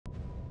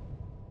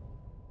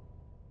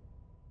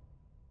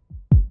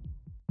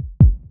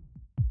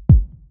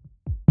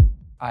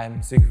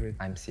I'm Siegfried.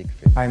 I'm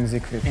Siegfried. I'm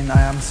Siegfried. And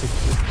I am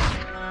Siegfried.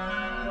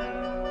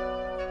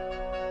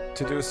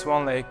 To do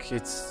Swan Lake,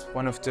 it's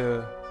one of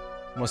the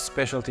most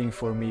special thing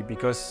for me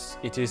because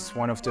it is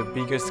one of the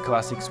biggest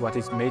classics what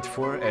it's made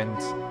for, and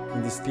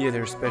in this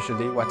theater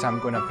especially what I'm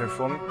gonna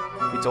perform,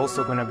 it's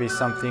also gonna be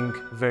something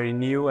very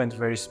new and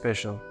very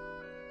special.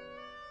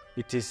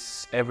 It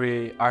is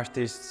every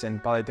artist's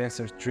and ballet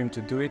dancer's dream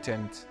to do it,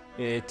 and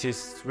it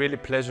is really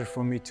pleasure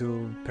for me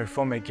to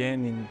perform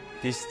again in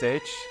this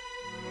stage.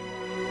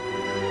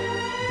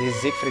 This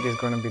Siegfried is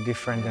going to be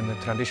different than the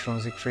traditional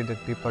Siegfried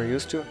that people are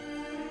used to.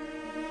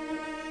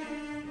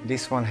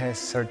 This one has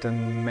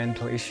certain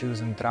mental issues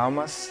and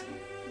traumas.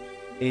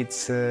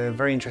 It's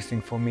very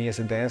interesting for me as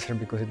a dancer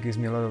because it gives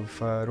me a lot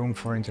of room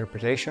for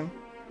interpretation.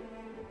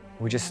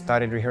 We just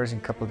started rehearsing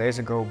a couple of days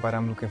ago, but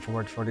I'm looking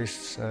forward for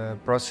this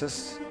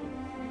process.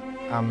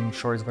 I'm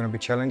sure it's going to be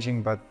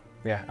challenging, but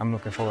yeah, I'm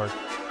looking forward.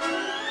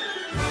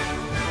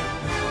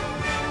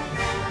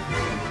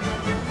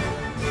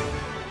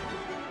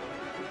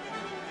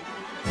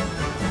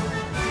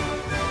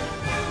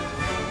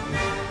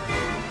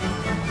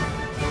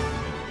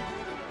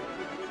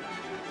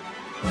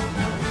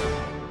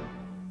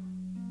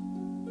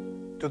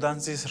 To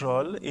dance this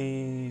role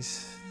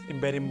is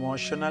very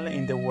emotional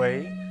in the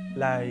way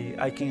like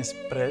I can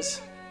express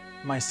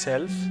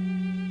myself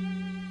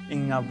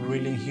in a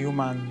really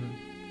human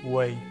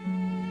way.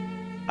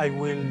 I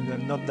will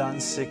not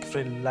dance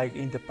Siegfried like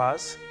in the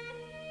past.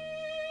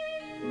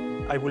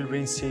 I will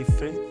bring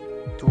Siegfried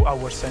to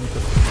our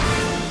center.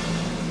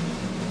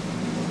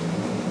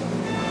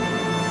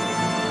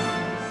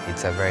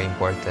 It's a very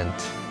important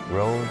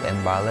role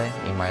and ballet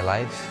in my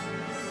life,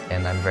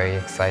 and I'm very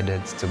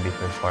excited to be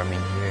performing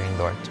here in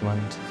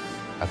Dortmund,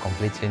 a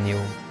completely new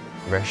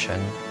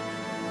version.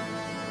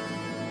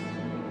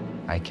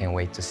 I can't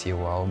wait to see you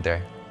all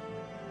there.